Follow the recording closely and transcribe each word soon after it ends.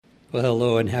Well,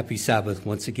 hello and happy Sabbath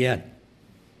once again.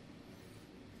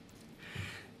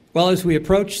 Well, as we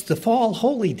approach the fall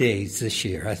Holydays this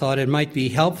year, I thought it might be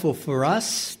helpful for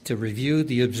us to review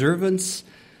the observance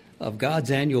of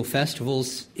God's annual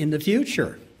festivals in the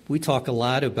future. We talk a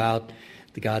lot about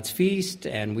the God's feast,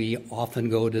 and we often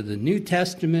go to the New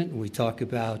Testament, and we talk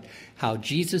about how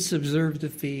Jesus observed the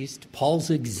feast, Paul's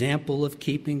example of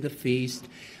keeping the feast.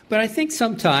 But I think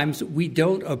sometimes we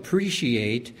don't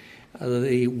appreciate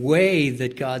the way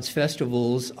that God's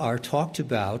festivals are talked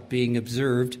about being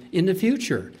observed in the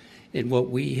future, in what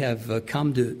we have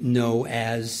come to know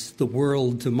as the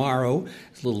world tomorrow.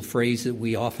 It's a little phrase that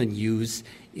we often use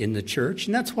in the church,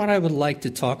 and that's what I would like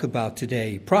to talk about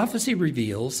today. Prophecy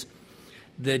reveals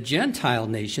that Gentile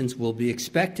nations will be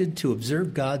expected to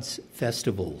observe God's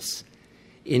festivals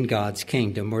in God's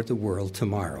kingdom or the world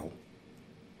tomorrow.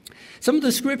 Some of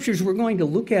the scriptures we're going to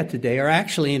look at today are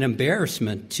actually an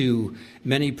embarrassment to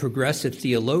many progressive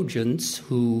theologians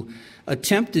who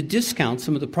attempt to discount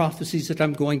some of the prophecies that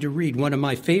I'm going to read. One of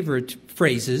my favorite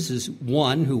phrases is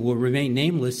one who will remain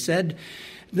nameless said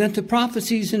that the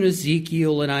prophecies in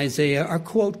Ezekiel and Isaiah are,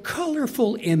 quote,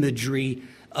 colorful imagery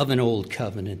of an old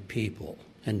covenant people,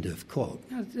 end of quote.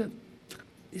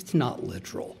 It's not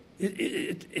literal.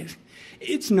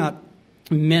 It's not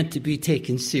meant to be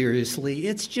taken seriously.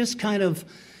 It's just kind of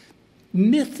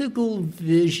mythical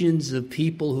visions of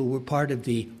people who were part of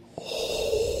the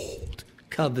old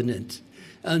covenant.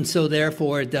 And so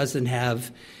therefore it doesn't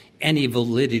have any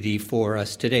validity for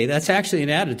us today. That's actually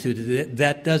an attitude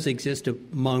that does exist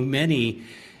among many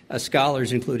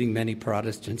scholars, including many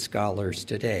Protestant scholars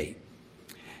today.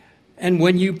 And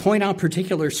when you point out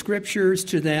particular scriptures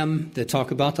to them that talk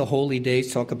about the holy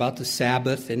days, talk about the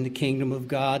Sabbath and the kingdom of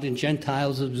God and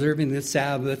Gentiles observing the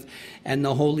Sabbath and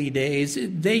the holy days,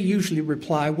 they usually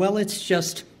reply, well, it's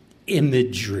just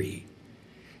imagery.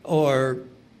 Or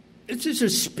it's just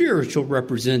a spiritual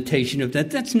representation of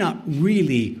that. That's not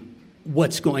really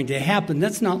what's going to happen.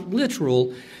 That's not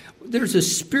literal. There's a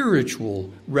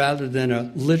spiritual rather than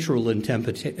a literal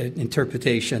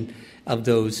interpretation of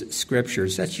those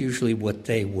scriptures. That's usually what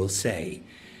they will say.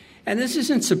 And this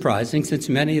isn't surprising, since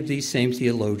many of these same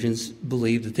theologians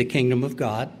believe that the kingdom of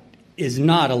God is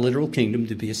not a literal kingdom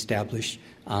to be established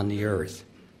on the earth.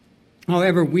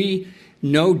 However, we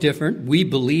know different. We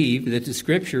believe that the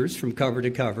scriptures from cover to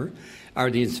cover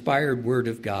are the inspired word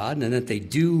of God and that they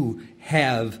do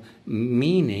have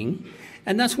meaning.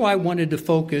 And that's why I wanted to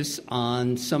focus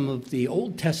on some of the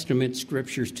Old Testament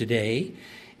scriptures today,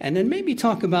 and then maybe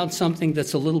talk about something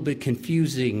that's a little bit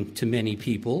confusing to many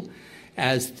people,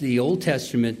 as the Old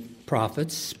Testament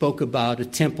prophets spoke about a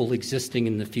temple existing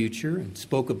in the future, and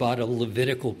spoke about a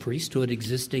Levitical priesthood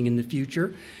existing in the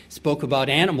future, spoke about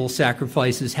animal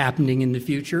sacrifices happening in the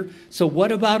future. So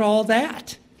what about all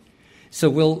that?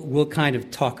 So we'll kind of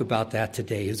talk about that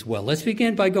today as well. Let's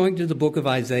begin by going to the book of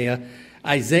Isaiah.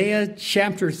 Isaiah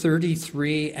chapter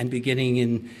 33 and beginning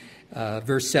in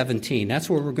verse 17. That's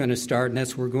where we're going to start, and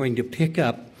that's where we're going to pick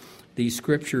up these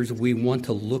scriptures we want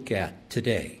to look at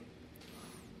today.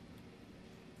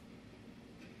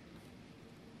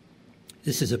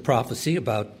 This is a prophecy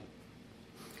about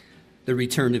the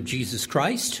return of Jesus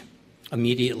Christ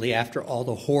immediately after all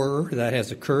the horror that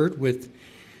has occurred with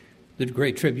the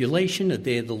Great Tribulation, the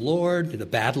Day of the Lord, the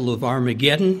Battle of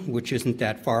Armageddon, which isn't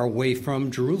that far away from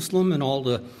Jerusalem, and all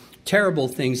the terrible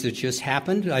things that just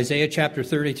happened. Isaiah chapter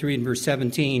 33 and verse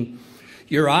 17,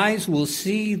 your eyes will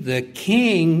see the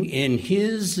King in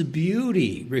his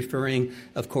beauty, referring,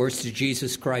 of course, to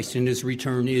Jesus Christ, and his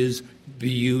return is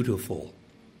beautiful.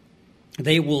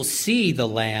 They will see the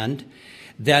land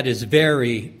that is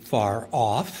very far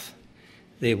off.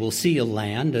 They will see a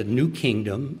land, a new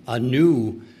kingdom, a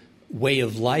new way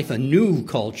of life, a new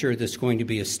culture that's going to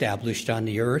be established on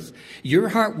the earth. Your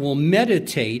heart will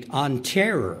meditate on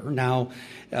terror. Now,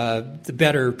 the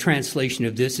better translation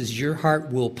of this is your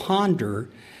heart will ponder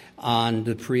on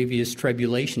the previous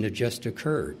tribulation that just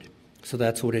occurred. So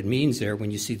that's what it means there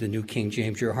when you see the New King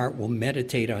James. Your heart will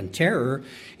meditate on terror,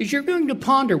 is you're going to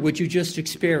ponder what you just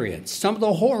experienced, some of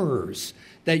the horrors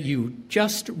that you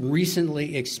just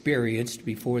recently experienced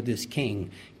before this king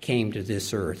came to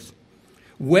this earth.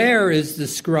 Where is the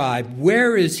scribe?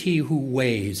 Where is he who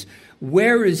weighs?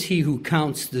 Where is he who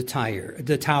counts the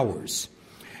towers?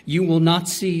 You will not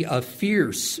see a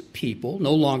fierce people.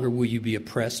 No longer will you be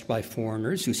oppressed by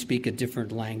foreigners who speak a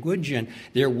different language, and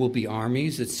there will be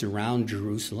armies that surround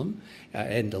Jerusalem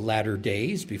in the latter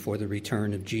days before the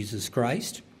return of Jesus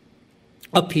Christ.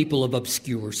 A people of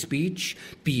obscure speech,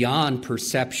 beyond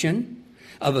perception.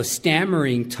 of a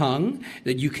stammering tongue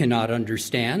that you cannot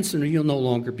understand, so you'll no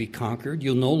longer be conquered.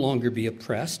 You'll no longer be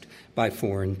oppressed by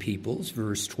foreign peoples.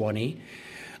 Verse 20,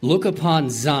 look upon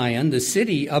Zion, the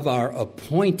city of our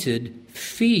appointed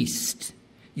feast.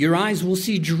 Your eyes will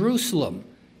see Jerusalem,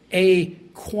 a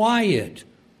quiet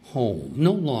home,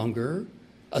 no longer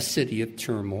a city of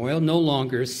turmoil, no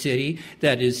longer a city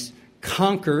that is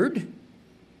conquered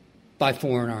by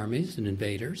foreign armies and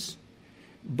invaders,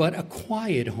 but a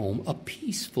quiet home, a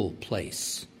peaceful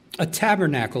place, a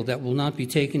tabernacle that will not be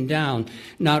taken down.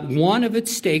 Not one of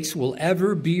its stakes will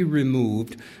ever be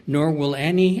removed, nor will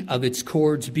any of its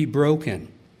cords be broken.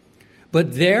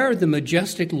 But there the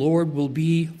majestic Lord will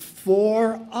be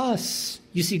for us.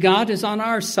 You see, God is on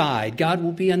our side. God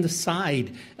will be on the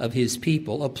side of his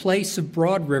people, a place of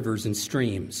broad rivers and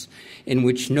streams, in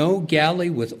which no galley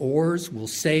with oars will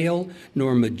sail,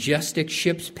 nor majestic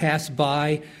ships pass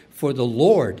by. For the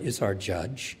Lord is our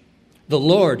judge. The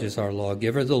Lord is our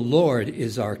lawgiver. The Lord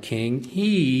is our king.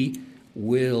 He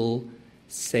will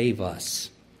save us.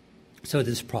 So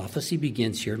this prophecy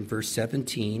begins here in verse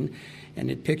 17, and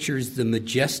it pictures the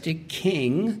majestic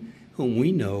king, whom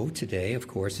we know today, of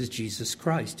course, is Jesus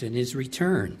Christ and his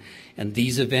return. And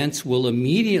these events will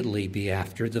immediately be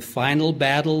after the final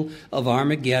battle of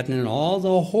Armageddon and all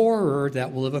the horror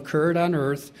that will have occurred on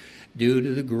earth due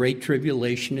to the great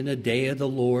tribulation in the day of the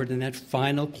Lord and that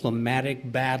final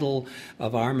climatic battle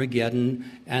of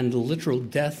Armageddon and the literal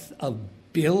death of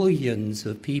billions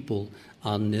of people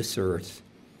on this earth.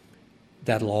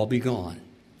 That'll all be gone.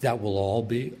 That will all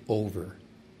be over.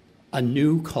 A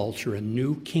new culture, a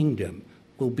new kingdom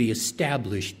will be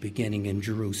established beginning in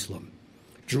Jerusalem.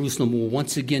 Jerusalem will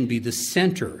once again be the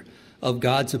center of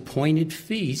God's appointed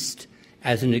feast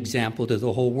as an example to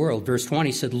the whole world. Verse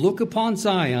 20 said, look upon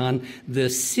Zion, the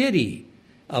city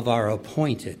of our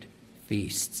appointed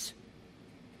feasts.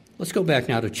 Let's go back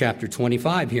now to chapter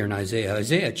 25 here in Isaiah.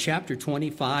 Isaiah chapter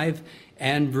 25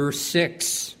 and verse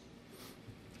 6.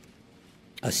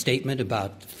 A statement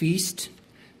about feast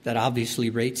that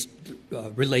obviously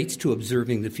relates to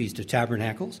observing the Feast of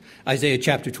Tabernacles. Isaiah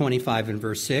chapter 25 and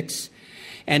verse 6.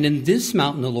 And in this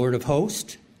mountain the Lord of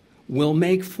hosts will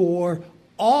make for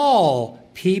all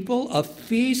people a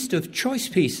feast of choice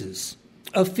pieces,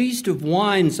 a feast of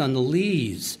wines on the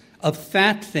lees, of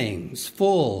fat things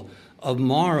full of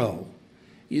marrow.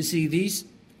 You see, these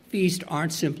feasts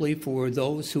aren't simply for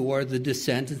those who are the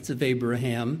descendants of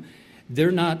Abraham.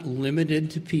 They're not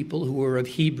limited to people who are of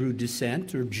Hebrew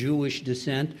descent or Jewish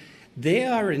descent. They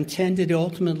are intended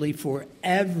ultimately for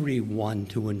everyone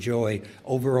to enjoy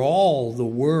over all the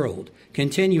world,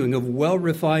 continuing of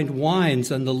well-refined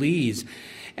wines on the lees.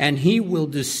 And he will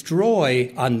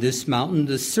destroy on this mountain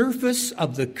the surface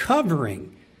of the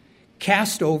covering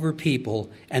cast over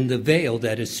people and the veil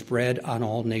that is spread on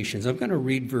all nations. I'm going to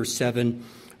read verse 7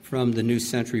 from the New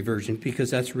Century Version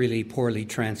because that's really poorly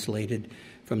translated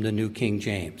from the New King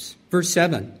James. Verse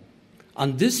 7,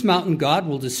 on this mountain God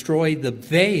will destroy the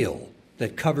veil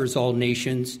that covers all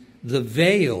nations, the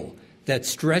veil that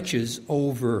stretches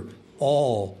over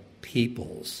all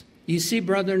peoples. You see,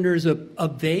 brethren, there's a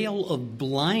veil of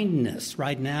blindness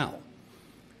right now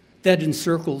that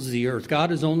encircles the earth.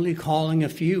 God is only calling a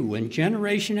few, and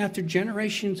generation after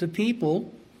generations of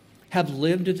people have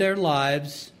lived their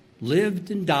lives, lived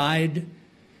and died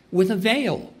with a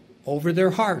veil over their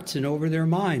hearts and over their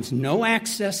minds. No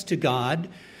access to God.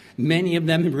 Many of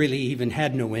them really even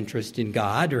had no interest in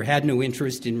God or had no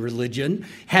interest in religion,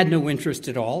 had no interest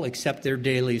at all except their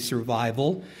daily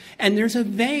survival. And there's a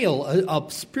veil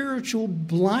of spiritual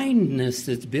blindness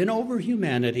that's been over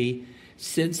humanity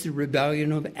since the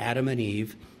rebellion of Adam and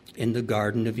Eve in the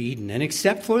Garden of Eden. And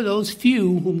except for those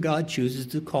few whom God chooses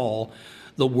to call,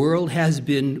 the world has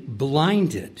been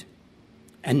blinded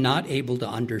and not able to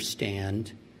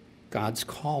understand God's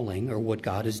calling or what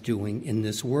God is doing in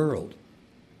this world.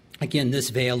 Again, this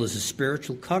veil is a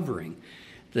spiritual covering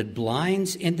that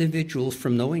blinds individuals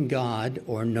from knowing God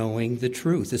or knowing the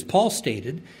truth. As Paul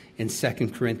stated in 2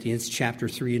 Corinthians chapter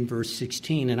 3 and verse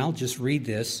 16, and I'll just read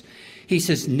this. He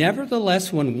says,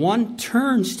 nevertheless, when one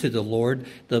turns to the Lord,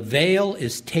 the veil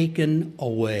is taken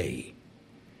away.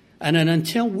 And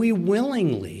until we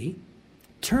willingly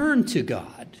turn to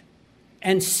God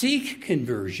and seek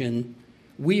conversion,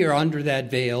 we are under that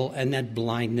veil and that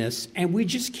blindness, and we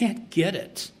just can't get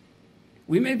it.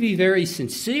 We may be very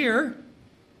sincere,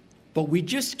 but we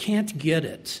just can't get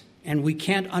it. And we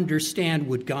can't understand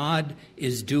what God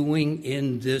is doing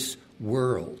in this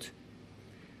world.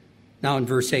 Now in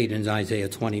verse 8 in Isaiah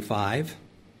 25,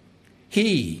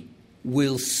 he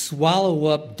will swallow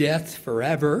up death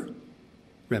forever,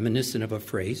 reminiscent of a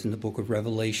phrase in the book of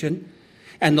Revelation.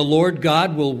 And the Lord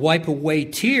God will wipe away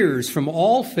tears from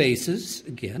all faces,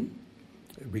 again,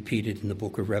 repeated in the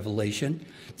book of Revelation.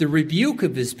 The rebuke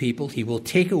of his people he will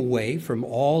take away from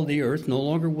all the earth. No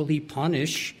longer will he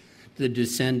punish the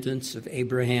descendants of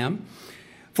Abraham.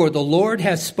 For the Lord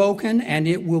has spoken, and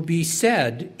it will be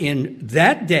said in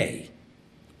that day,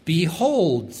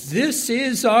 behold, this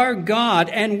is our God,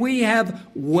 and we have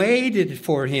waited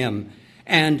for him,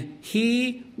 and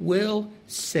he will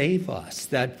save us.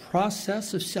 That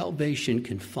process of salvation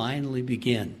can finally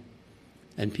begin,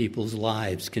 and people's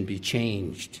lives can be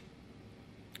changed.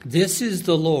 This is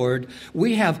the Lord.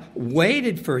 We have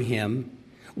waited for him.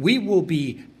 We will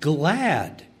be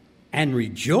glad and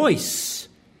rejoice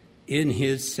in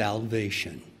his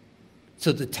salvation.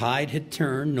 So the tide had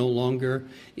turned. No longer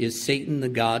is Satan the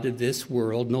god of this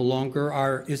world. No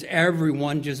longer is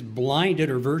everyone just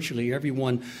blinded, or virtually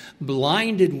everyone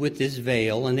blinded with this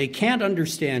veil, and they can't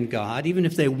understand God, even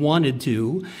if they wanted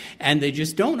to, and they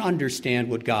just don't understand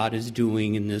what God is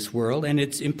doing in this world. And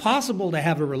it's impossible to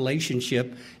have a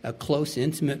relationship, a close,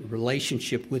 intimate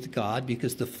relationship with God,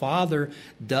 because the Father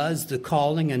does the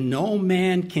calling, and no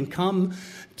man can come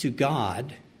to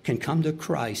God, can come to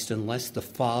Christ, unless the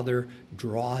Father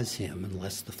draws him,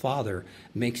 unless the Father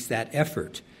makes that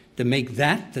effort to make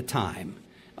that the time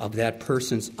of that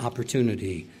person's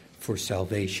opportunity for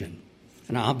salvation.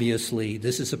 And obviously,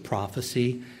 this is a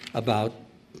prophecy about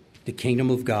the kingdom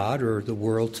of God, or the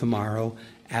world tomorrow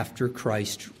after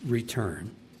Christ's return.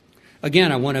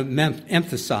 Again, I want to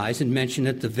emphasize and mention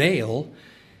that the veil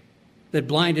that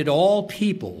blinded all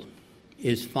people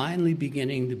is finally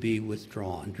beginning to be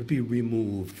withdrawn, to be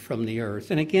removed from the earth.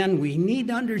 And again, we need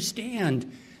to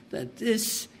understand that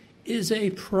this is a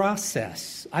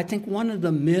process. I think one of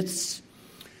the myths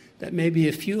that maybe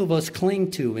a few of us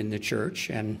cling to in the church,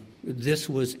 and this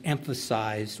was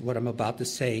emphasized, what I'm about to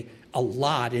say, a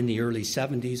lot in the early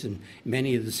 70s and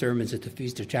many of the sermons at the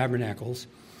Feast of Tabernacles,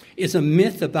 is a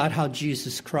myth about how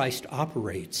Jesus Christ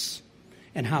operates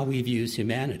and how he views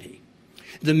humanity.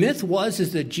 The myth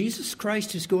is that Jesus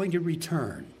Christ is going to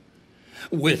return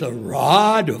with a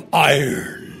rod of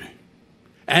iron,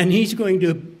 and he's going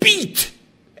to beat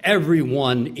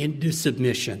everyone into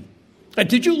submission.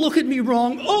 Did you look at me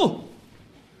wrong? Oh!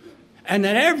 And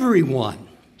that everyone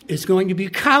is going to be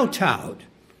kowtowed,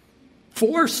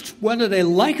 forced, whether they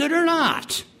like it or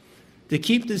not, to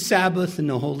keep the Sabbath and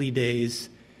the holy days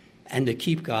and to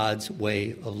keep God's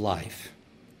way of life.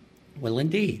 Well,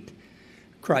 indeed,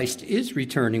 Christ is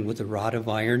returning with a rod of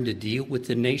iron to deal with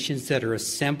the nations that are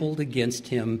assembled against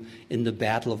him in the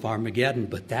battle of Armageddon.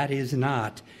 But that is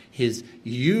not his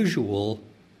usual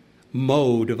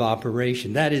mode of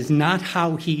operation. That is not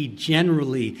how he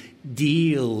generally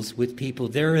deals with people.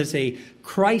 There is a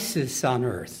crisis on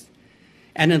earth.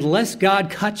 And unless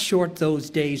God cut short those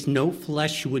days, no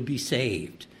flesh would be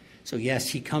saved. So yes,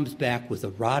 he comes back with a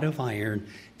rod of iron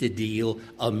to deal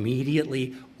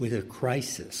immediately with a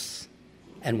crisis.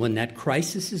 And when that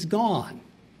crisis is gone,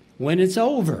 when it's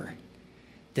over,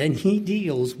 then he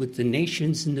deals with the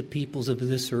nations and the peoples of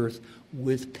this earth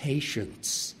with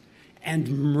patience and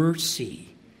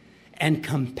mercy and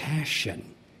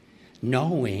compassion,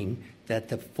 knowing that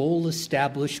the full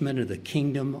establishment of the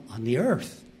kingdom on the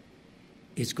earth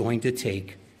is going to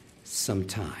take some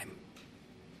time.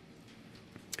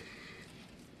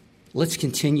 Let's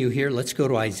continue here. Let's go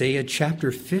to Isaiah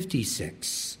chapter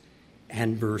 56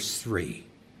 and verse 3.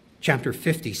 Chapter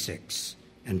 56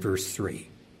 and verse 3.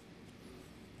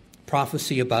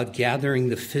 Prophecy about gathering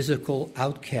the physical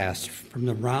outcast from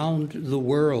around the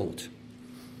world.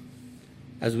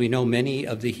 As we know, many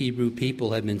of the Hebrew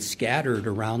people have been scattered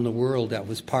around the world. That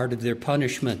was part of their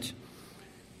punishment.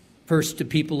 First, the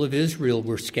people of Israel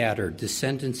were scattered,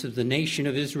 descendants of the nation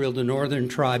of Israel, the northern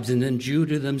tribes, and then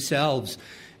Judah themselves.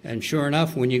 And sure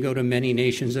enough, when you go to many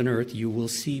nations on earth, you will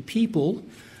see people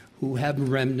who have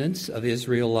remnants of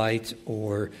Israelite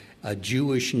or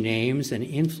Jewish names and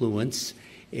influence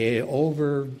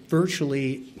over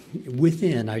virtually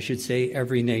within, I should say,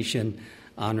 every nation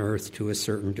on earth to a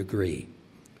certain degree.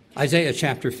 Isaiah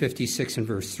chapter 56 and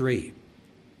verse 3.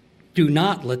 Do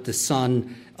not let the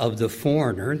son of the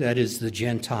foreigner, that is the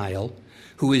Gentile,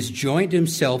 who has joined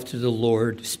himself to the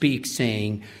Lord, speak,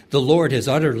 saying, the Lord has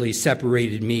utterly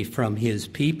separated me from his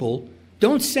people.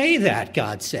 Don't say that,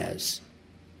 God says.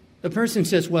 The person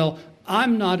says, well,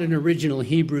 I'm not an original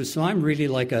Hebrew, so I'm really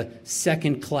like a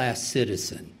second-class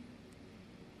citizen.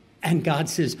 And God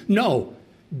says, no,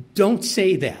 don't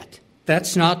say that.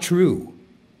 That's not true.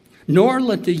 Nor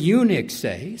let the eunuch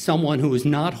say, someone who is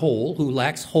not whole, who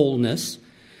lacks wholeness,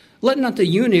 Let not the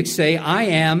eunuch say, I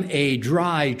am a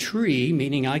dry tree,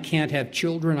 meaning I can't have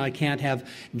children, I can't have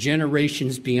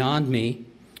generations beyond me.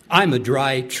 I'm a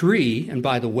dry tree. And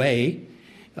by the way,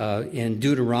 in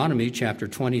Deuteronomy chapter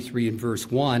 23 and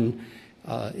verse 1,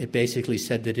 it basically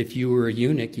said that if you were a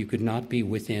eunuch, you could not be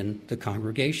within the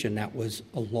congregation. That was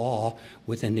a law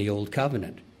within the Old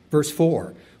Covenant. Verse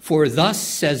 4, for thus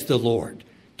says the Lord,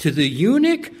 to the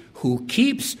eunuch who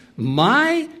keeps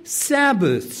my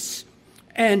Sabbaths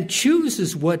and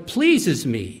chooses what pleases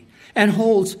me and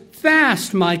holds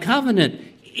fast my covenant,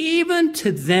 even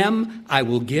to them I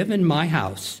will give in my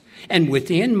house and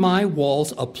within my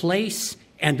walls a place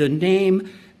and a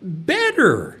name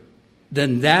better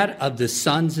than that of the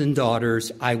sons and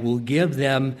daughters. I will give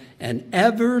them an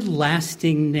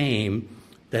everlasting name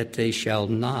that they shall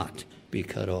not be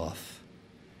cut off.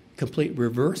 Complete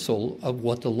reversal of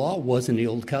what the law was in the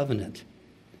Old Covenant.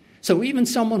 So even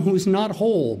someone who's not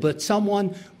whole, but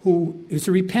someone who is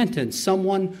repentant,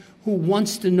 someone who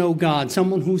wants to know God,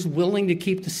 someone who's willing to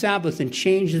keep the Sabbath and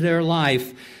change their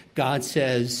life, God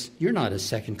says, you're not a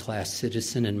second-class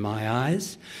citizen in my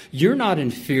eyes. You're not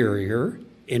inferior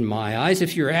in my eyes.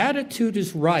 If your attitude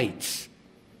is right,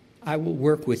 I will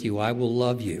work with you. I will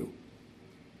love you.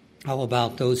 How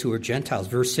about those who are Gentiles?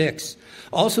 Verse 6,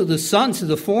 also the sons of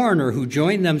the foreigner who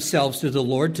join themselves to the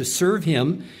Lord to serve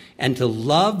him and to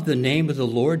love the name of the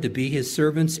Lord, to be his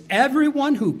servants,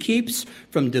 everyone who keeps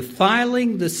from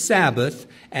defiling the Sabbath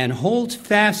and holds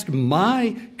fast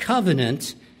my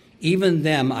covenant, even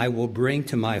them I will bring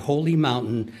to my holy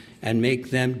mountain and make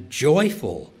them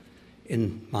joyful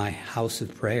in my house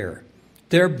of prayer.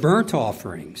 Their burnt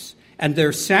offerings and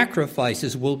their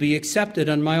sacrifices will be accepted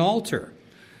on my altar.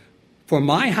 For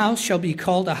my house shall be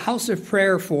called a house of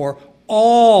prayer for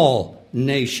all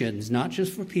nations, not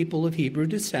just for people of Hebrew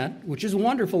descent, which is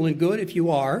wonderful and good if you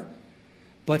are,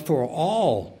 but for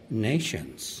all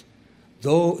nations.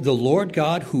 Though the Lord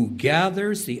God who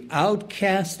gathers the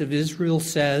outcast of Israel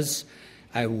says,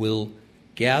 I will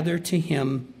gather to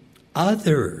him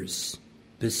others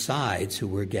besides who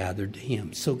were gathered to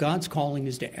him. So God's calling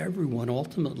is to everyone,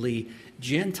 ultimately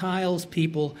Gentiles,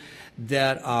 people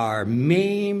that are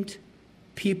maimed,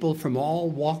 people from all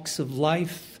walks of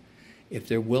life, if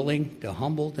they're willing to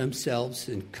humble themselves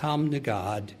and come to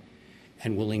God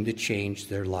and willing to change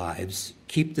their lives,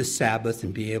 keep the Sabbath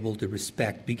and be able to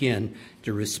begin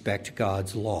to respect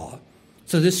God's law.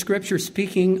 So this scripture,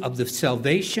 speaking of the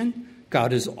salvation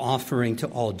God is offering to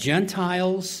all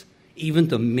Gentiles, even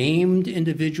the maimed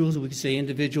individuals, we could say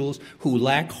individuals who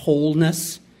lack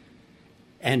wholeness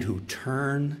and who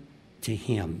turn to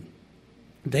him.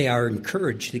 They are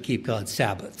encouraged to keep God's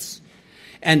Sabbaths.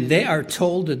 And they are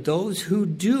told that those who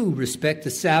do respect the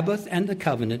Sabbath and the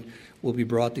covenant will be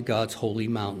brought to God's holy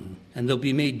mountain. And they'll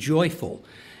be made joyful.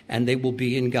 And they will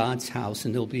be in God's house.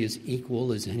 And they'll be as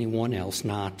equal as anyone else,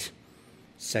 not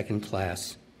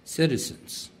second-class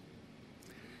citizens.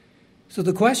 So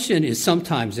the question is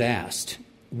sometimes asked,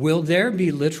 will there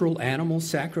be literal animal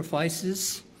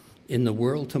sacrifices in the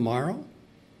world tomorrow?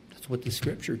 That's what the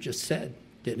scripture just said,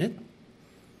 didn't it?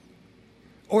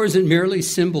 Or is it merely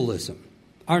symbolism?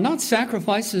 Are not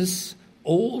sacrifices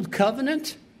old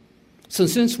covenant? So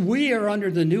since we are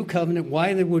under the new covenant,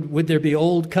 why would there be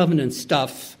old covenant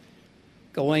stuff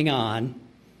going on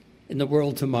in the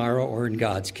world tomorrow or in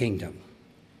God's kingdom?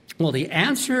 Well, the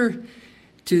answer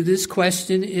to this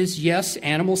question is yes,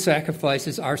 animal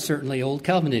sacrifices are certainly old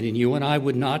covenant. And you and I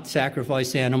would not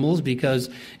sacrifice animals because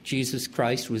Jesus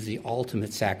Christ was the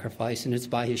ultimate sacrifice, and it's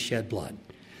by his shed blood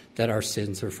that our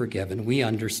sins are forgiven. We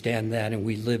understand that, and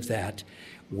we live that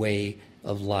way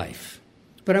of life.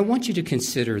 But I want you to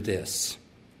consider this.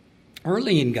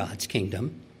 Early in God's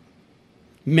kingdom,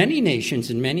 many nations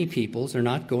and many peoples are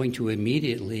not going to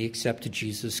immediately accept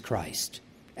Jesus Christ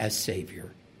as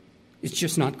Savior. It's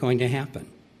just not going to happen.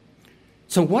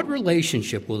 So what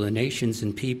relationship will the nations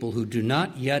and people who do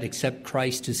not yet accept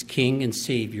Christ as King and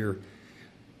Savior,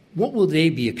 what will they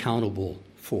be accountable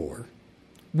for?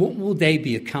 What will they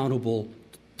be accountable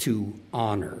to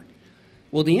honor?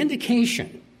 Well, the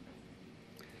indication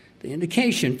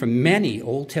from many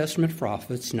Old Testament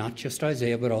prophets, not just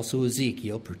Isaiah, but also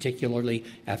Ezekiel, particularly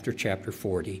after chapter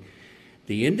 40,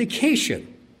 the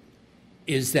indication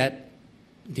is that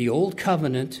the Old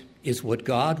Covenant is what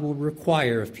God will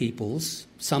require of peoples,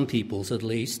 some peoples at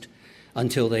least,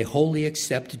 until they wholly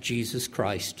accept Jesus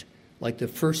Christ, like the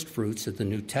first fruits of the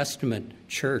New Testament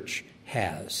church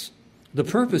has. The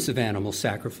purpose of animal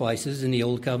sacrifices in the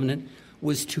Old Covenant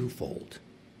was twofold.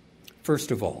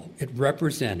 First of all, it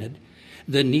represented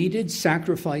the needed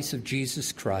sacrifice of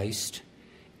Jesus Christ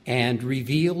and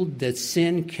revealed that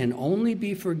sin can only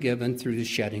be forgiven through the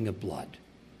shedding of blood.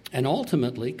 And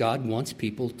ultimately, God wants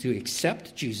people to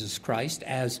accept Jesus Christ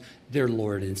as their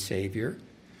Lord and Savior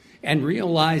and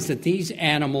realize that these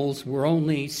animals were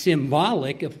only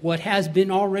symbolic of what has been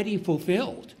already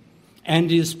fulfilled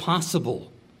and is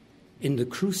possible in the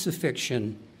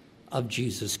crucifixion of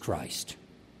Jesus Christ.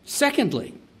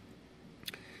 Secondly,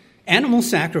 animal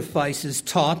sacrifices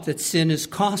taught that sin is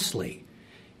costly.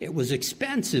 It was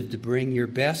expensive to bring your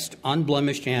best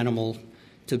unblemished animal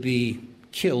to be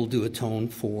killed to atone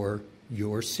for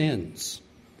your sins.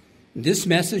 This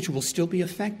message will still be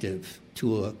effective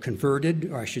to a converted,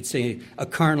 or I should say a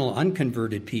carnal,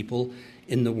 unconverted people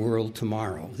in the world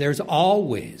tomorrow. There's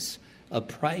always a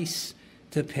price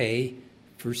to pay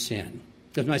for sin.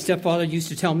 As my stepfather used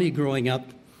to tell me growing up,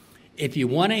 if you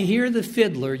want to hear the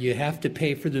fiddler, you have to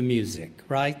pay for the music,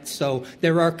 right? So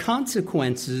there are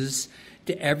consequences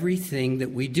to everything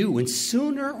that we do. And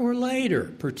sooner or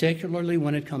later, particularly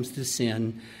when it comes to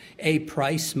sin, a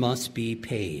price must be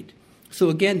paid. So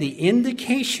again, the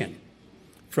indication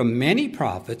from many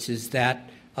prophets is that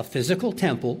a physical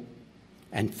temple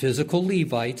and physical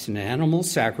Levites and animal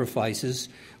sacrifices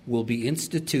will be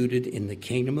instituted in the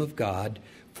kingdom of God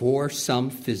for some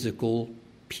physical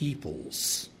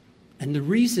peoples. And the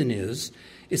reason is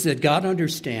that God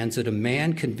understands that a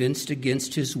man convinced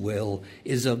against his will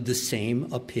is of the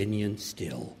same opinion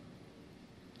still.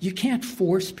 You can't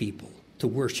force people to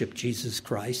worship Jesus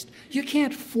Christ. You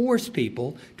can't force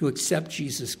people to accept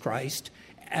Jesus Christ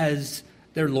as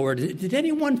their Lord. Did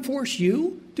anyone force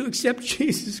you to accept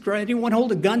Jesus Christ? Anyone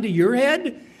hold a gun to your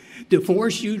head to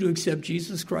force you to accept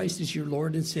Jesus Christ as your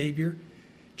Lord and Savior?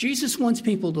 Jesus wants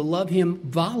people to love him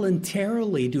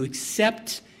voluntarily, to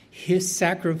accept his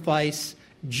sacrifice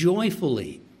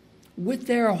joyfully, with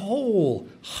their whole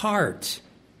heart.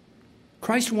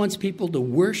 Christ wants people to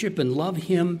worship and love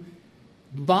him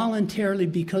voluntarily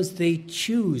because they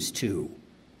choose to.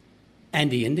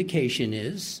 And the indication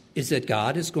is that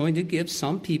God is going to give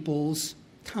some people's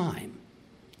time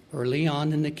early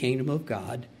on in the kingdom of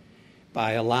God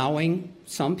by allowing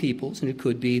some peoples, and it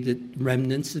could be the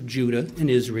remnants of Judah and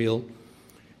Israel,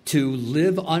 to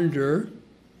live under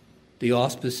the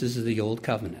auspices of the old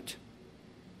covenant.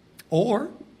 Or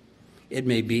it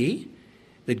may be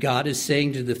that God is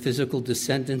saying to the physical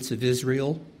descendants of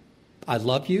Israel, I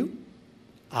love you.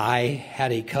 I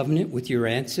had a covenant with your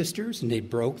ancestors, and they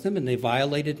broke them, and they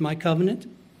violated my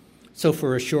covenant. So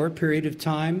for a short period of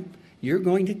time, you're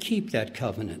going to keep that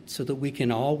covenant so that we can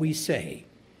always say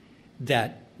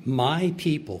that my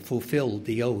people fulfilled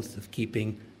the oath of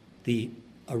keeping the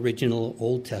original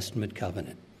Old Testament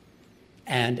covenant.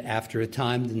 And after a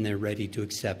time, then they're ready to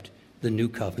accept the new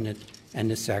covenant and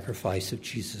the sacrifice of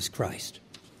Jesus Christ.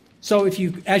 So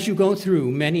as you go through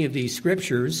many of these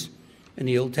scriptures in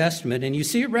the Old Testament, and you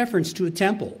see a reference to a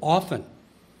temple, often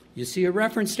you see a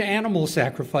reference to animal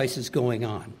sacrifices going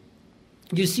on.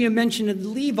 You see a mention of the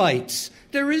Levites.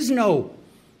 There is no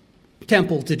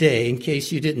temple today, in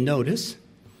case you didn't notice.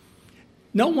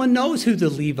 No one knows who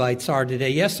the Levites are today.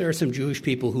 Yes, there are some Jewish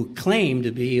people who claim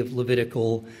to be of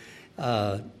Levitical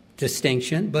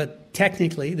distinction, but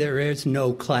technically there is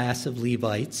no class of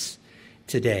Levites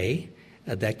today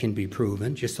that can be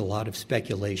proven. Just a lot of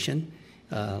speculation,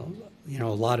 a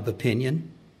lot of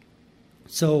opinion.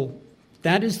 So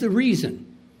that is the reason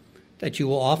that you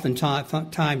will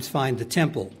oftentimes find the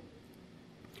temple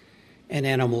and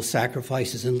animal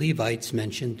sacrifices and Levites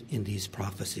mentioned in these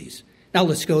prophecies. Now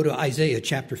let's go to Isaiah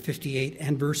chapter 58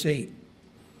 and verse 8.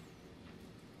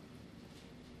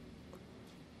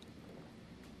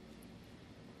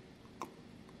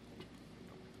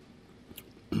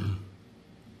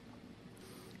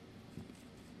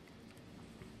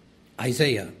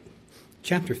 Isaiah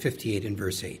chapter 58 and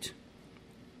verse 8.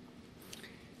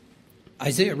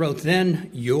 Isaiah wrote,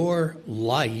 Then your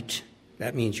light,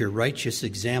 that means your righteous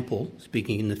example,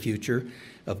 speaking in the future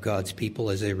of God's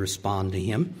people as they respond to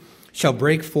him, shall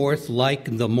break forth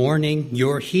like the morning.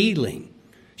 Your healing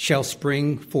shall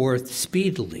spring forth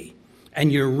speedily,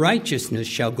 and your righteousness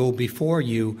shall go before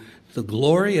you. The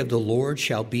glory of the Lord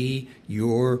shall be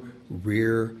your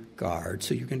rear guard.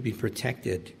 So you're going to be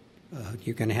protected.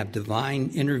 You're going to have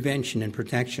divine intervention and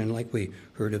protection like we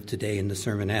heard of today in the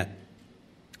sermonette.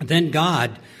 Then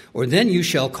then you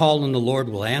shall call and the Lord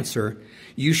will answer.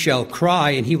 You shall cry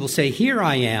and he will say, Here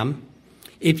I am.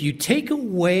 If you take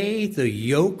away the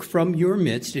yoke from your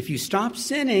midst, if you stop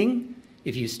sinning,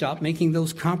 if you stop making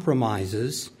those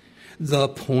compromises, the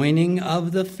pointing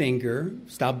of the finger,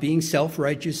 stop being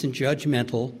self-righteous and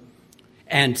judgmental,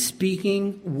 and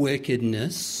speaking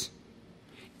wickedness,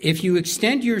 If you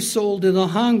extend your soul to the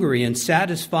hungry and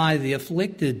satisfy the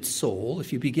afflicted soul,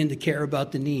 if you begin to care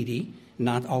about the needy,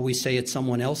 not always say it's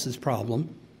someone else's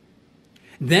problem,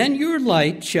 then your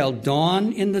light shall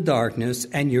dawn in the darkness,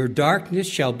 and your darkness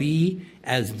shall be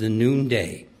as the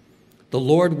noonday. The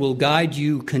Lord will guide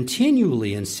you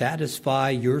continually and satisfy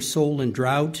your soul in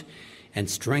drought and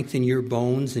strengthen your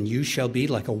bones, and you shall be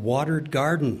like a watered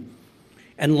garden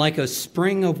and like a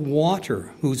spring of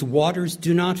water whose waters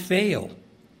do not fail.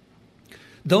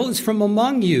 Those from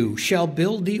among you shall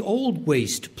build the old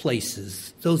waste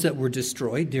places, those that were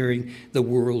destroyed during the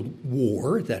world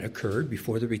war that occurred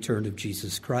before the return of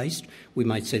Jesus Christ. We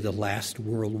might say the last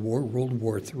World War, World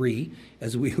War III,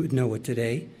 as we would know it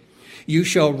today. You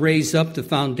shall raise up the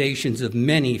foundations of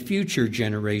many future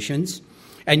generations,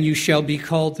 and you shall be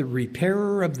called the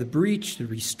repairer of the breach, the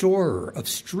restorer of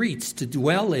streets to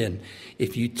dwell in.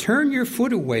 If you turn your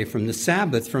foot away from the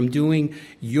Sabbath, from doing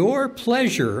your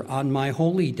pleasure on my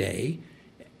holy day,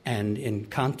 and in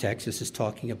context, this is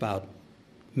talking about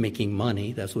making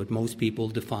money. That's what most people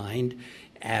defined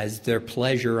as their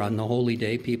pleasure on the holy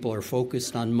day. People are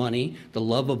focused on money. The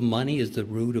love of money is the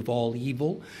root of all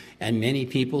evil. And many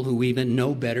people who even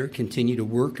know better continue to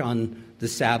work on the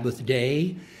Sabbath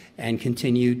day and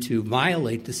continue to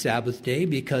violate the Sabbath day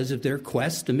because of their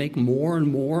quest to make more and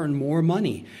more and more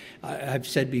money. I've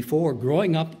said before,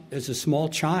 growing up as a small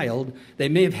child, they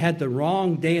may have had the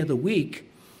wrong day of the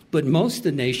week, but most of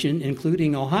the nation,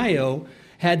 including Ohio,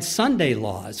 had Sunday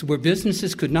laws where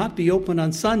businesses could not be open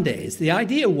on Sundays. The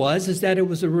idea was that it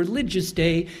was a religious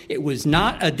day. It was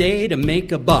not a day to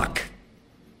make a buck.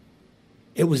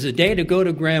 It was a day to go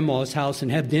to grandma's house and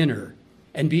have dinner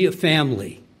and be a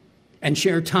family and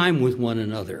share time with one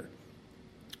another.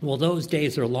 Well, those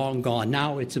days are long gone.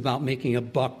 Now it's about making a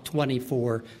buck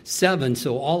 24/7,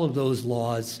 so all of those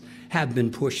laws have been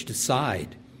pushed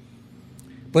aside.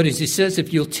 But as he says,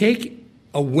 if you'll take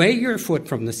away your foot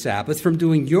from the Sabbath, from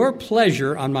doing your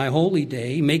pleasure on my holy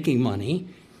day, making money,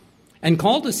 and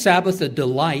call the Sabbath a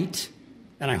delight,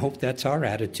 and I hope that's our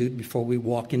attitude before we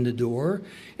walk in the door,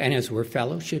 and as we're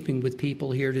fellowshipping with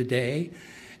people here today,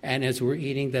 and as we're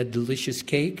eating that delicious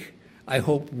cake, I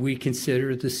hope we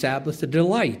consider the Sabbath a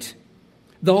delight,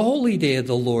 the holy day of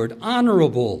the Lord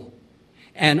honorable,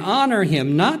 and honor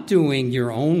him, not doing your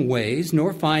own ways,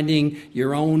 nor finding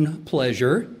your own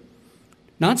pleasure,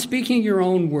 not speaking your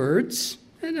own words.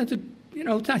 And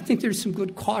I think there's some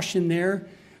good caution there.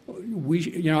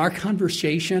 Our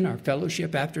conversation, our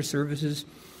fellowship after services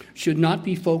should not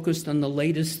be focused on the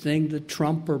latest thing that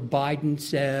Trump or Biden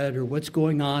said or what's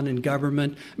going on in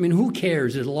government. I mean, who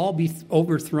cares? It'll all be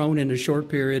overthrown in a short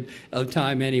period of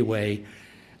time anyway.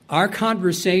 Our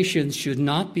conversations should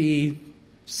not be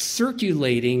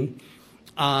circulating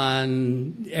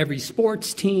on every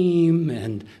sports team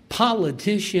and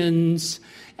politicians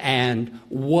and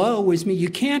woe is me. You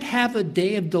can't have a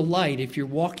day of delight if you're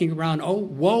walking around, oh,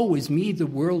 woe is me, the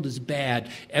world is bad,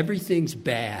 everything's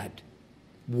bad.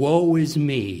 Woe is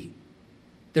me.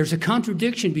 There's a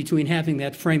contradiction between having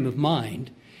that frame of mind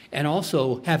and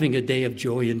also having a day of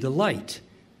joy and delight.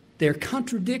 They're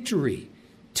contradictory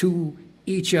to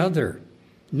each other.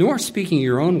 Nor speaking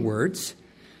your own words,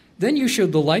 then you shall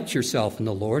delight yourself in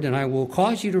the Lord, and I will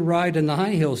cause you to ride in the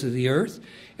high hills of the earth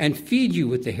and feed you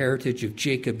with the heritage of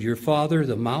Jacob your father.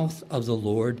 The mouth of the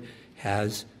Lord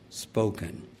has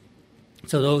spoken.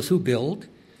 So those who build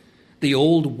the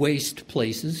old waste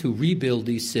places, who rebuild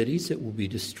these cities that will be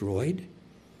destroyed,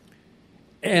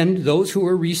 and those who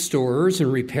are restorers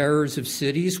and repairers of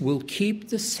cities will keep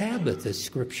the Sabbath, as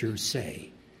scriptures say.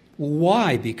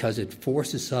 Why? Because it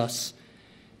forces us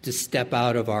to step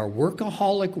out of our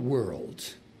workaholic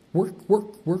world,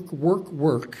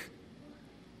 work,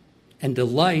 and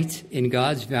delight in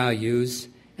God's values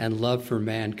and love for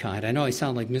mankind. I know I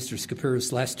sound like Mr.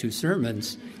 Scapuro's last two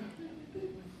sermons,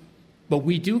 but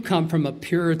we do come from a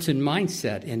Puritan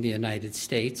mindset in the United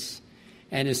States.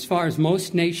 And as far as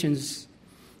most nations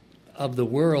of the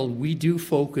world, we do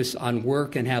focus on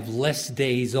work and have less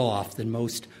days off than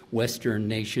most Western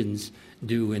nations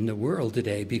do in the world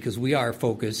today, because we are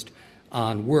focused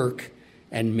on work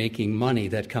and making money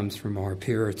that comes from our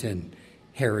Puritan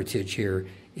heritage here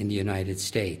in the United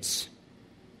States.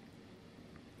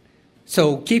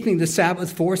 So keeping the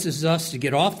Sabbath forces us to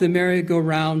get off the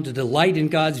merry-go-round, to delight in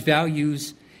God's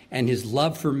values and his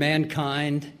love for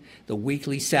mankind. The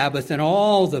weekly Sabbath and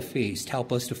all the feast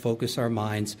help us to focus our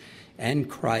minds on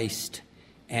Christ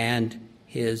and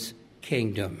his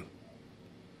kingdom.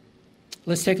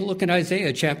 Let's take a look at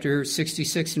Isaiah chapter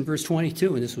 66 and verse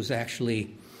 22. And this was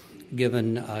actually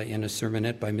given in a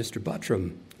sermonette by Mr.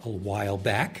 Buttram a while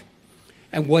back.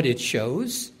 And what it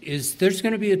shows is there's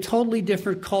going to be a totally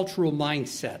different cultural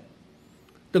mindset.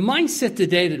 The mindset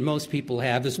today that most people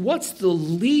have is, what's the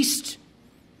least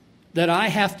that I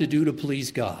have to do to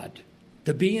please God,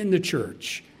 to be in the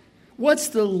church? What's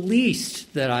the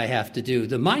least that I have to do?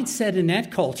 The mindset in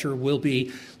that culture will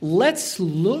be, let's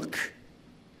look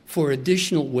for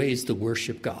additional ways to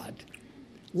worship God.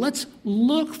 Let's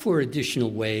look for additional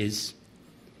ways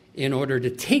in order to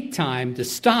take time to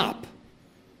stop,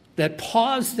 that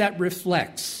pause, that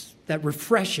reflects, that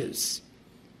refreshes,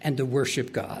 and to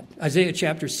worship God. Isaiah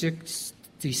chapter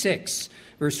 66,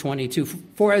 verse 22.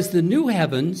 For as the new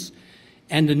heavens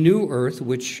and the new earth,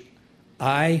 which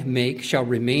I make, shall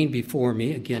remain before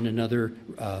me. Again, another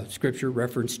scripture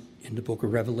referenced in the book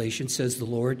of Revelation, says the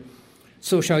Lord.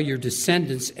 So shall your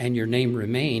descendants and your name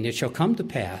remain. It shall come to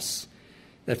pass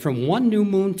that from one new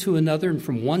moon to another and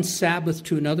from one Sabbath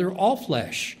to another, all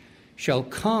flesh shall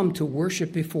come to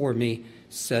worship before me,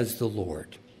 says the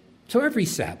Lord. So every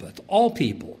Sabbath, all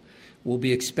people will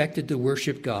be expected to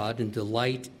worship God and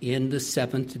delight in the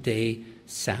seventh-day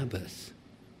Sabbath.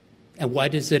 And why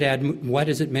does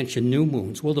it mention new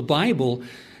moons? Well, the Bible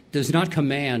does not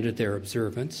command their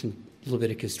observance in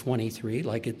Leviticus 23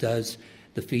 like it does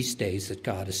the feast days that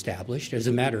God established. As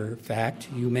a matter of fact,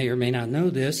 you may or may not know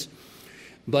this,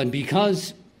 but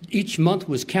because each month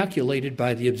was calculated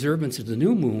by the observance of the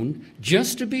new moon,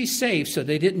 just to be safe so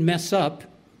they didn't mess up,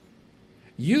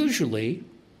 usually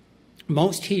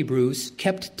most Hebrews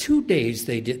kept 2 days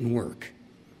they didn't work.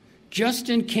 Just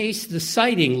in case the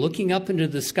sighting looking up into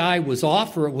the sky was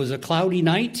off or it was a cloudy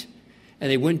night and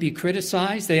they wouldn't be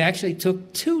criticized, they actually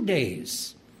took 2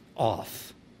 days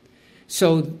off.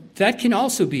 So that can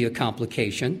also be a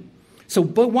complication.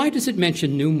 But why does it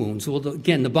mention new moons? Well,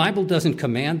 again, the Bible doesn't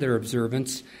command their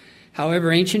observance.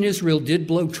 However, ancient Israel did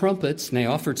blow trumpets, and they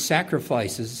offered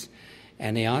sacrifices,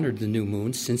 and they honored the new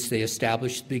moon since they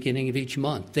established the beginning of each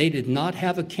month. They did not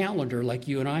have a calendar like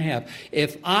you and I have.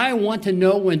 If I want to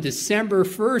know when December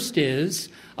 1st is,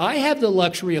 I have the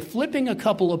luxury of flipping a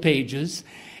couple of pages,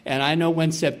 and I know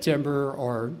when September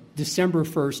or December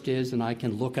 1st is, and I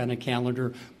can look on a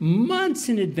calendar months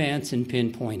in advance and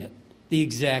pinpoint it, the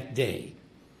exact day.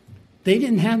 They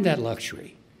didn't have that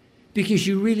luxury because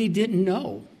you really didn't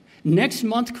know. Next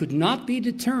month could not be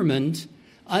determined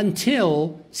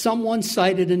until someone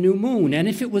sighted a new moon. And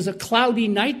if it was a cloudy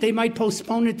night, they might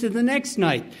postpone it to the next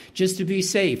night just to be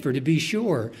safe or to be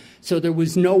sure. So there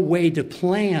was no way to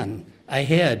plan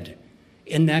ahead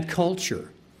in that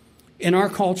culture. In our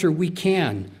culture, we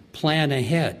can plan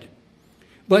ahead.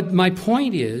 But my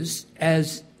point is,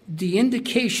 as the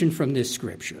indication from this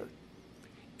scripture,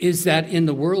 is that in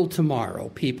the world tomorrow,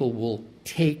 people will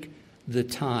take the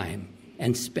time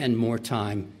and spend more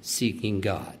time seeking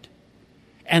God.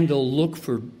 And they'll look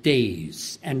for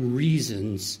days and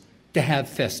reasons to have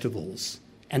festivals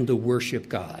and to worship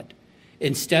God.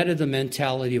 Instead of the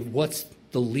mentality of what's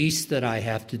the least that I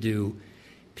have to do,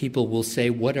 people will say,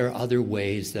 what are other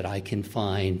ways that I can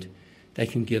find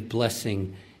that can give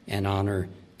blessing and honor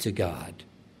to God?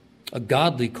 A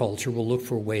godly culture will look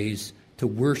for ways to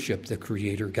worship the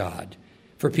Creator God,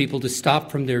 for people to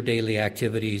stop from their daily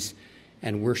activities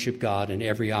and worship God in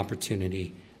every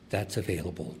opportunity that's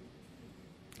available.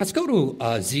 Let's go to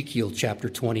Ezekiel chapter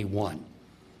 21.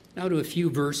 Now to a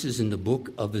few verses in the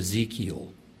book of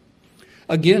Ezekiel.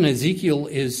 Again, Ezekiel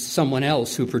is someone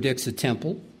else who predicts a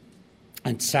temple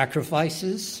and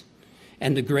sacrifices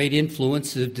and the great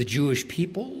influence of the Jewish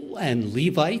people and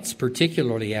Levites,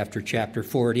 particularly after chapter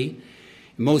 40.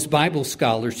 Most Bible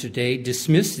scholars today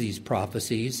dismiss these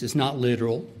prophecies as not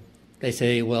literal. They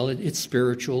say, well, it's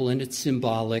spiritual and it's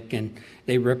symbolic, and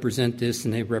they represent this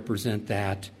and they represent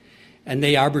that. And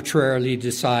they arbitrarily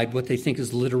decide what they think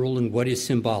is literal and what is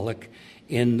symbolic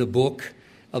in the book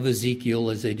of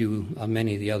Ezekiel, as they do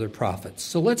many of the other prophets.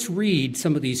 So let's read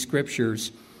some of these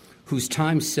scriptures whose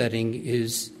time setting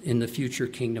is in the future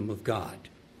kingdom of God.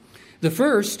 The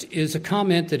first is a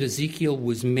comment that Ezekiel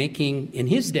was making in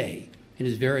his day, in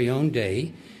his very own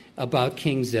day, about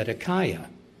King Zedekiah.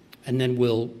 And then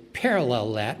we'll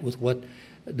parallel that with what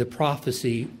the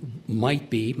prophecy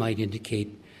might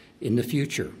indicate in the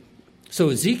future. So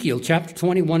Ezekiel chapter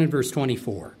 21 and verse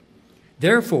 24.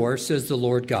 Therefore, says the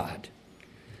Lord God,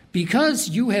 because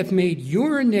you have made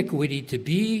your iniquity to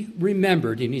be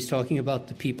remembered, and he's talking about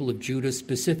the people of Judah,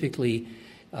 specifically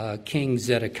King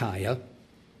Zedekiah,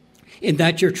 in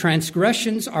that your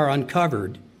transgressions are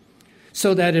uncovered,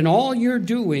 so that in all your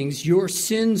doings your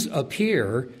sins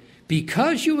appear,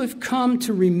 because you have come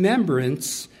to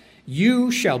remembrance,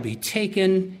 you shall be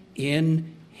taken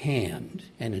in hand.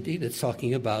 And indeed, it's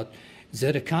talking about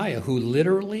Zedekiah, who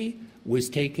literally was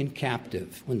taken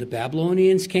captive. When the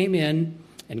Babylonians came in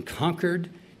and conquered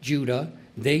Judah,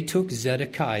 they took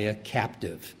Zedekiah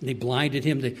captive. They blinded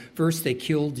him. First, they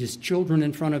killed his children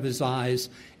in front of his eyes,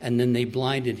 and then they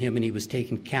blinded him, and he was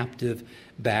taken captive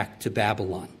back to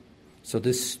Babylon. So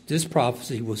this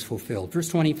prophecy was fulfilled. Verse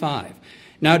 25,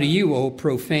 now to you, O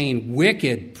profane,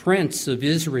 wicked prince of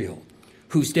Israel,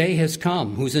 whose day has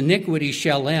come, whose iniquity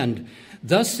shall end.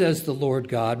 Thus says the Lord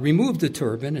God, remove the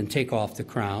turban and take off the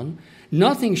crown.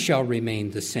 Nothing shall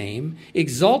remain the same.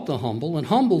 Exalt the humble and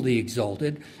humble the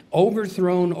exalted.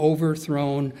 Overthrown,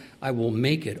 overthrown, I will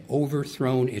make it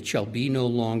overthrown. It shall be no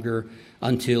longer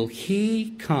until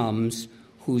he comes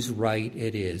whose right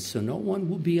it is. So no one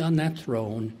will be on that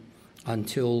throne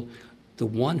until the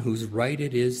one whose right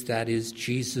it is, that is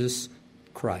Jesus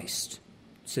Christ,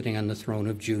 sitting on the throne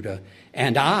of Judah.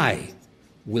 And I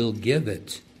will give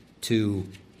it to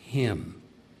him.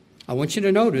 I want you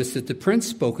to notice that the prince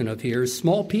spoken of here is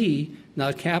small p,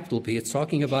 not capital P. It's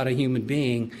talking about a human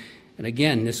being. And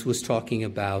again, this was talking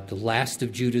about the last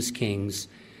of Judah's kings,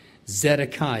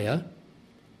 Zedekiah,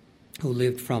 who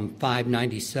lived from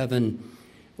 597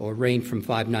 or reigned from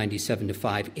 597 to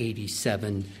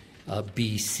 587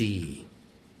 BC.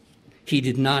 He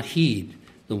did not heed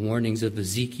the warnings of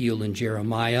Ezekiel and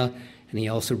Jeremiah, and he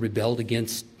also rebelled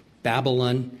against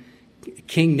Babylon.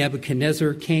 King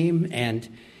Nebuchadnezzar came and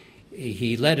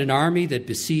he led an army that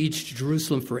besieged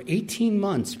Jerusalem for 18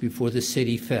 months before the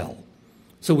city fell.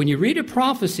 So when you read a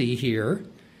prophecy here,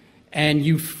 and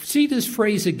you see this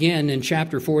phrase again in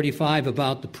chapter 45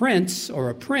 about the prince or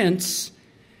a prince,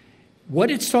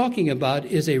 what it's talking about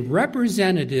is a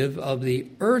representative of the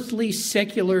earthly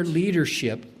secular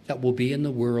leadership that will be in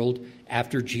the world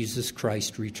after Jesus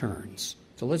Christ returns.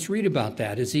 So let's read about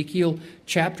that. Ezekiel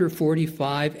chapter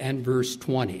 45 and verse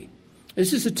 20.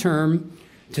 This is a term,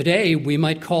 today we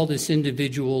might call this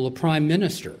individual a prime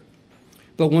minister.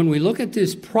 But when we look at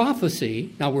this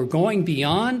prophecy, now we're going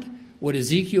beyond what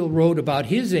Ezekiel wrote about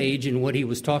his age and what he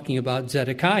was talking about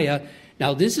Zedekiah.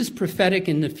 Now this is prophetic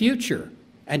in the future,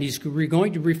 and we're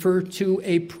going to refer to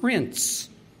a prince.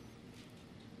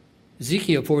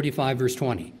 Ezekiel 45 verse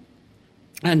 20.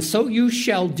 And so you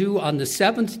shall do on the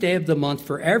seventh day of the month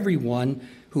for everyone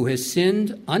who has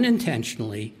sinned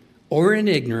unintentionally or in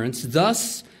ignorance.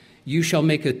 Thus you shall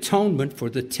make atonement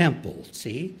for the temple.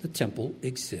 See, the temple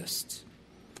exists.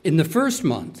 In the first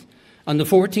month, on the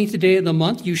 14th day of the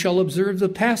month, you shall observe the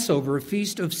Passover, a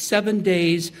feast of 7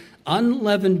 days.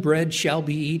 Unleavened bread shall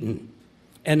be eaten.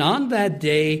 And on that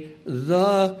day,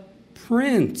 the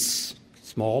prince,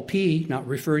 small p, not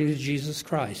referring to Jesus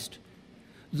Christ,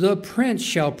 the prince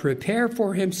shall prepare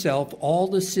for himself all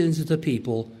the sins of the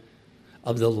people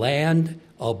of the land,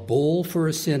 a bull for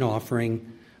a sin offering.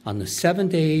 On the 7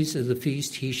 days of the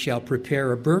feast he shall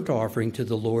prepare a burnt offering to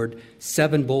the Lord,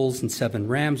 7 bulls and 7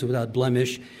 rams without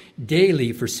blemish,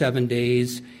 daily for 7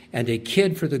 days, and a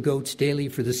kid for the goats daily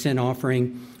for the sin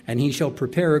offering. And he shall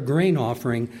prepare a grain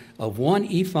offering of 1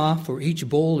 ephah for each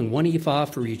bull and 1 ephah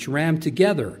for each ram,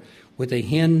 together with a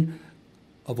hin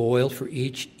of oil for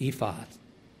each ephah.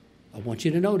 I want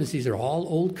you to notice these are all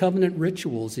Old Covenant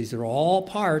rituals. These are all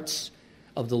parts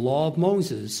of the law of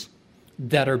Moses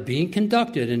that are being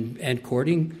conducted and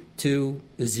according to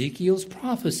Ezekiel's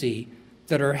prophecy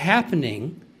that are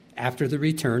happening after the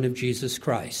return of Jesus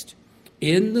Christ.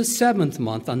 In the 7th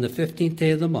month, on the 15th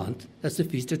day of the month, that's the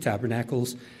Feast of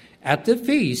Tabernacles, at the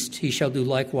feast he shall do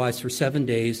likewise for 7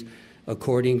 days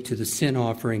according to the sin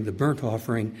offering, the burnt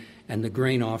offering, and the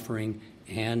grain offering,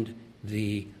 and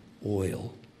the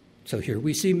oil. So here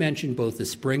we see mentioned both the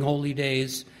spring holy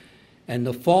days and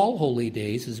the fall holy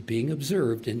days as being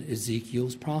observed in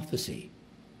Ezekiel's prophecy.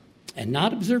 And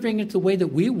not observing it the way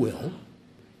that we will,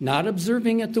 not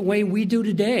observing it the way we do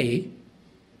today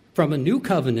from a new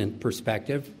covenant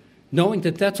perspective, knowing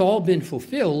that that's all been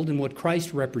fulfilled in what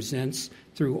Christ represents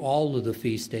through all of the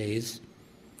feast days.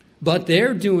 But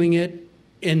they're doing it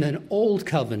in an old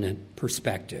covenant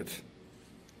perspective.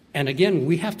 And again,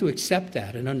 we have to accept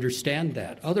that and understand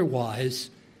that. Otherwise,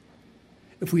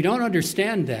 if we don't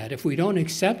understand that, if we don't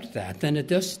accept that, then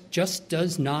it just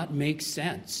does not make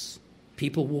sense.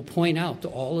 People will point out to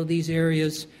all of these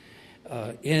areas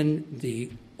in the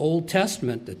Old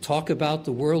Testament that talk about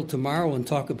the world tomorrow and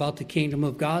talk about the kingdom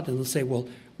of God, and they'll say, well,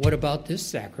 what about this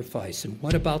sacrifice? And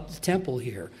what about the temple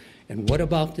here? And what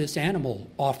about this animal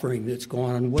offering that's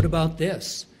going on? What about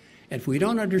this? And if we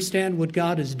don't understand what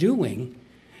God is doing,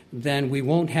 then we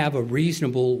won't have a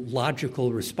reasonable,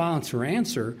 logical response or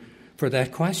answer for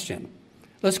that question.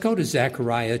 Let's go to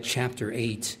Zechariah chapter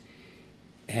 8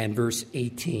 and verse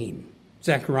 18.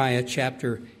 Zechariah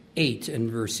chapter 8 and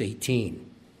verse 18.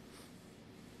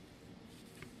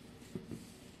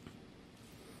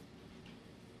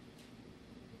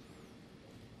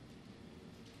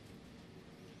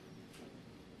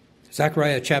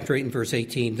 Zechariah chapter 8 and verse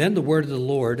 18, then the word of the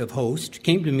Lord of hosts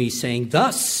came to me, saying,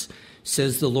 thus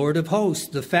says the Lord of hosts,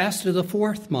 the fast of the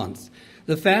 4th month,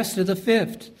 the fast of the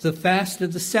 5th, the fast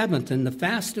of the 7th, and the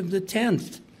fast of the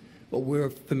 10th. Well, we're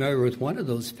familiar with one of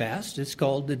those fasts. It's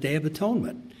called the Day of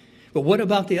Atonement. But what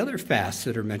about the other fasts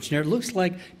that are mentioned there? It looks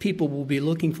like people will be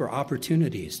looking for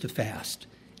opportunities to fast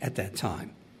at that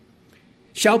time.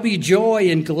 Shall be joy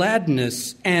and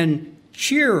gladness and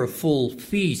cheerful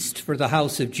feast for the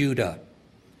house of Judah.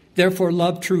 Therefore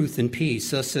love truth and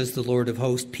peace, thus says the Lord of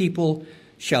hosts. People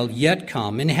shall yet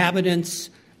come, inhabitants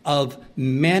of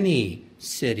many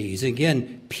cities.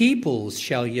 Again, peoples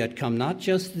shall yet come, not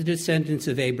just the descendants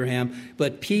of Abraham,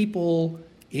 but people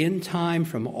in time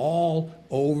from all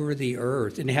over the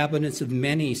earth, inhabitants of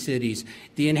many cities.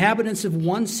 The inhabitants of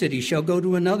one city shall go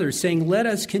to another, saying, let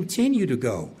us continue to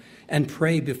go and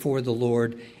pray before the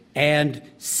Lord and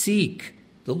seek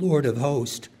the Lord of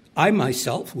hosts. I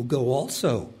myself will go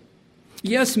also.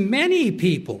 Yes, many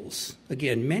peoples,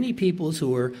 again, many peoples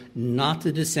who are not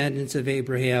the descendants of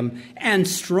Abraham, and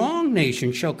strong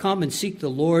nations shall come and seek the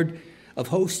Lord of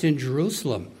hosts in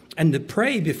Jerusalem, and to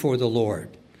pray before the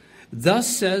Lord. Thus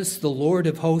says the Lord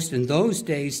of hosts, in those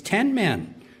days 10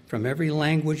 men from every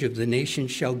language of the nation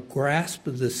shall grasp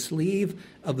the sleeve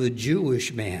of a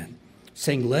Jewish man,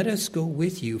 saying, let us go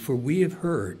with you, for we have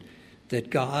heard that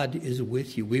God is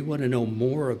with you. We want to know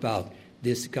more about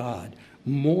this God,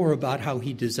 more about how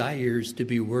he desires to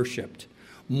be worshiped,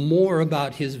 more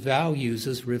about his values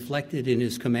as reflected in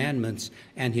his commandments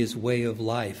and his way of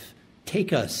life.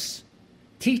 Take us,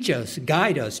 teach us,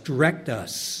 guide us, direct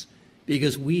us,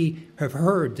 because we have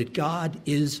heard that God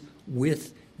is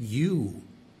with you.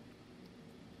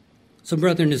 So,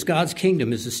 brethren, as God's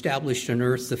kingdom is established on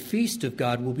earth, the feast of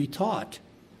God will be taught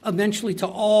eventually to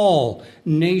all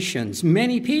nations.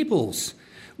 Many peoples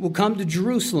will come to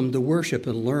Jerusalem to worship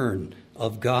and learn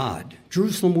of God.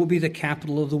 Jerusalem will be the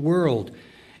capital of the world,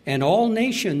 and all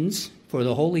nations for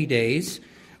the Holydays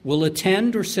will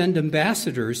attend or send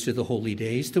ambassadors to the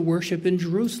Holydays to worship in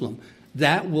Jerusalem.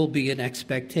 That will be an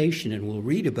expectation, and we'll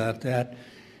read about that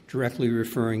directly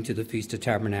referring to the Feast of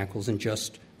Tabernacles in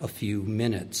just a few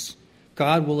minutes.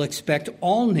 God will expect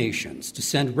all nations to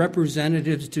send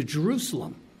representatives to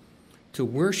Jerusalem to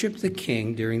worship the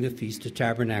King during the Feast of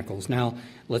Tabernacles. Now,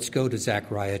 let's go to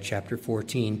Zechariah chapter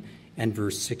 14 and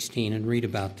verse 16 and read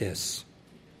about this.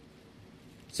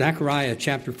 Zechariah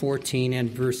chapter 14 and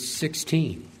verse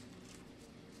 16.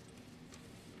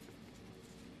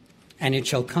 And it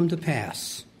shall come to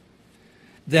pass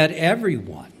that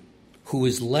everyone who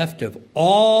is left of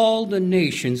all the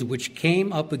nations which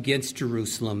came up against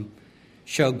Jerusalem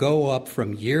shall go up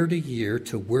from year to year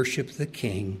to worship the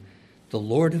King, the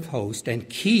Lord of hosts, and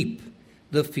keep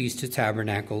the Feast of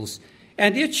Tabernacles.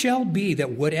 And it shall be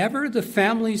that whatever the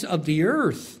families of the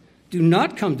earth do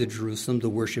not come to Jerusalem to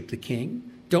worship the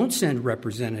King, don't send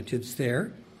representatives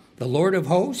there, the Lord of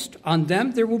hosts, on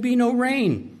them there will be no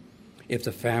rain. If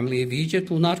the family of Egypt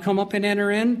will not come up and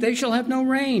enter in, they shall have no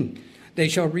rain. They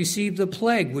shall receive the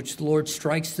plague which the Lord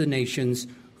strikes the nations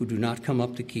who do not come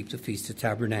up to keep the Feast of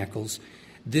Tabernacles.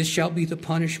 This shall be the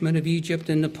punishment of Egypt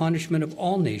and the punishment of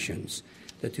all nations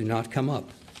that do not come up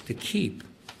to keep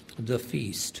the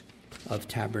Feast of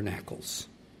Tabernacles.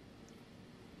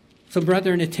 So,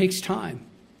 brethren, it takes time.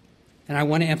 And I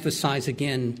want to emphasize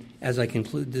again, as I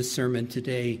conclude this sermon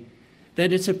today,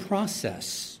 that it's a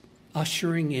process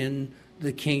ushering in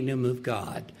the kingdom of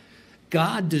God.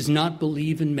 God does not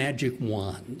believe in magic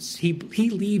wands. He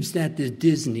leaves that to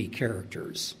Disney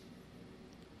characters.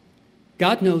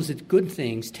 God knows that good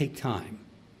things take time,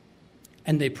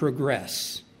 and they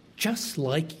progress, just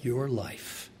like your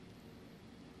life.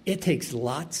 It takes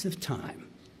lots of time.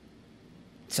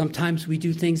 Sometimes we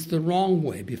do things the wrong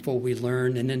way before we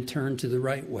learn and then turn to the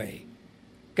right way.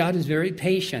 God is very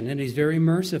patient, and he's very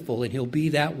merciful, and he'll be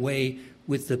that way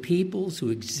with the peoples who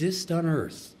exist on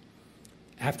earth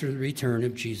after the return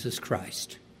of Jesus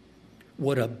Christ.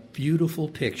 What a beautiful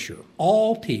picture.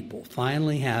 All people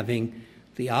finally having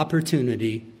the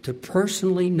opportunity to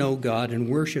personally know God and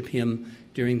worship him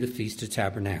during the Feast of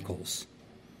Tabernacles,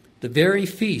 the very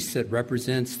feast that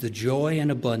represents the joy and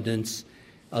abundance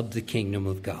of the kingdom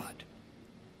of God.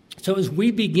 So as we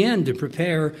begin to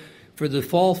prepare for the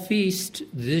fall feast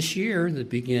this year that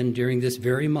begin during this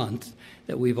very month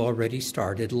that we've already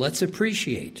started, let's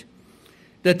appreciate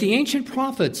that the ancient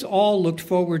prophets all looked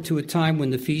forward to a time when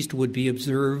the feast would be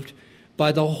observed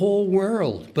by the whole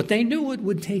world, but they knew it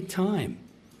would take time.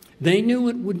 They knew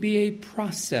it would be a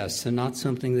process and not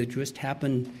something that just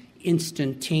happened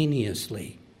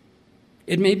instantaneously.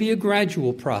 It may be a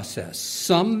gradual process.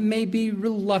 Some may be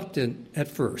reluctant at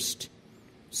first,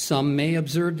 Some may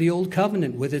observe the Old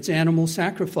Covenant with its animal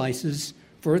sacrifices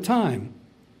for a time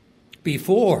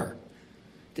before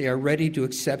they are ready to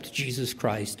accept Jesus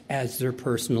Christ as their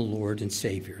personal Lord and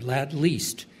Savior. At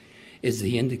least is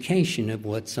the indication of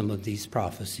what some of these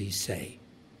prophecies say.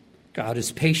 God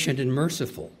is patient and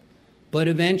merciful, but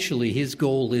eventually his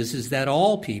goal is that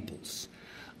all peoples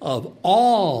of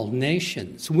all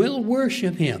nations will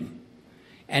worship him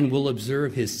and will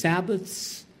observe his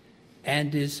Sabbaths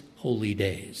and his holy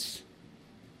days.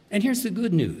 And here's the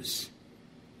good news.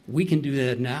 We can do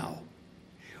that now.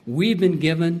 We've been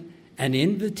given an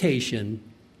invitation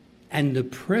and the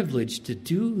privilege to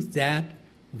do that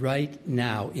right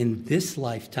now in this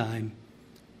lifetime,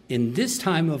 in this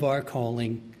time of our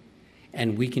calling,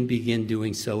 and we can begin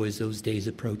doing so as those days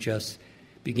approach us,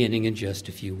 beginning in just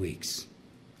a few weeks.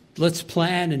 Let's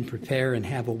plan and prepare and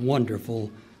have a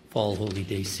wonderful Fall Holy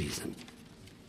Day season.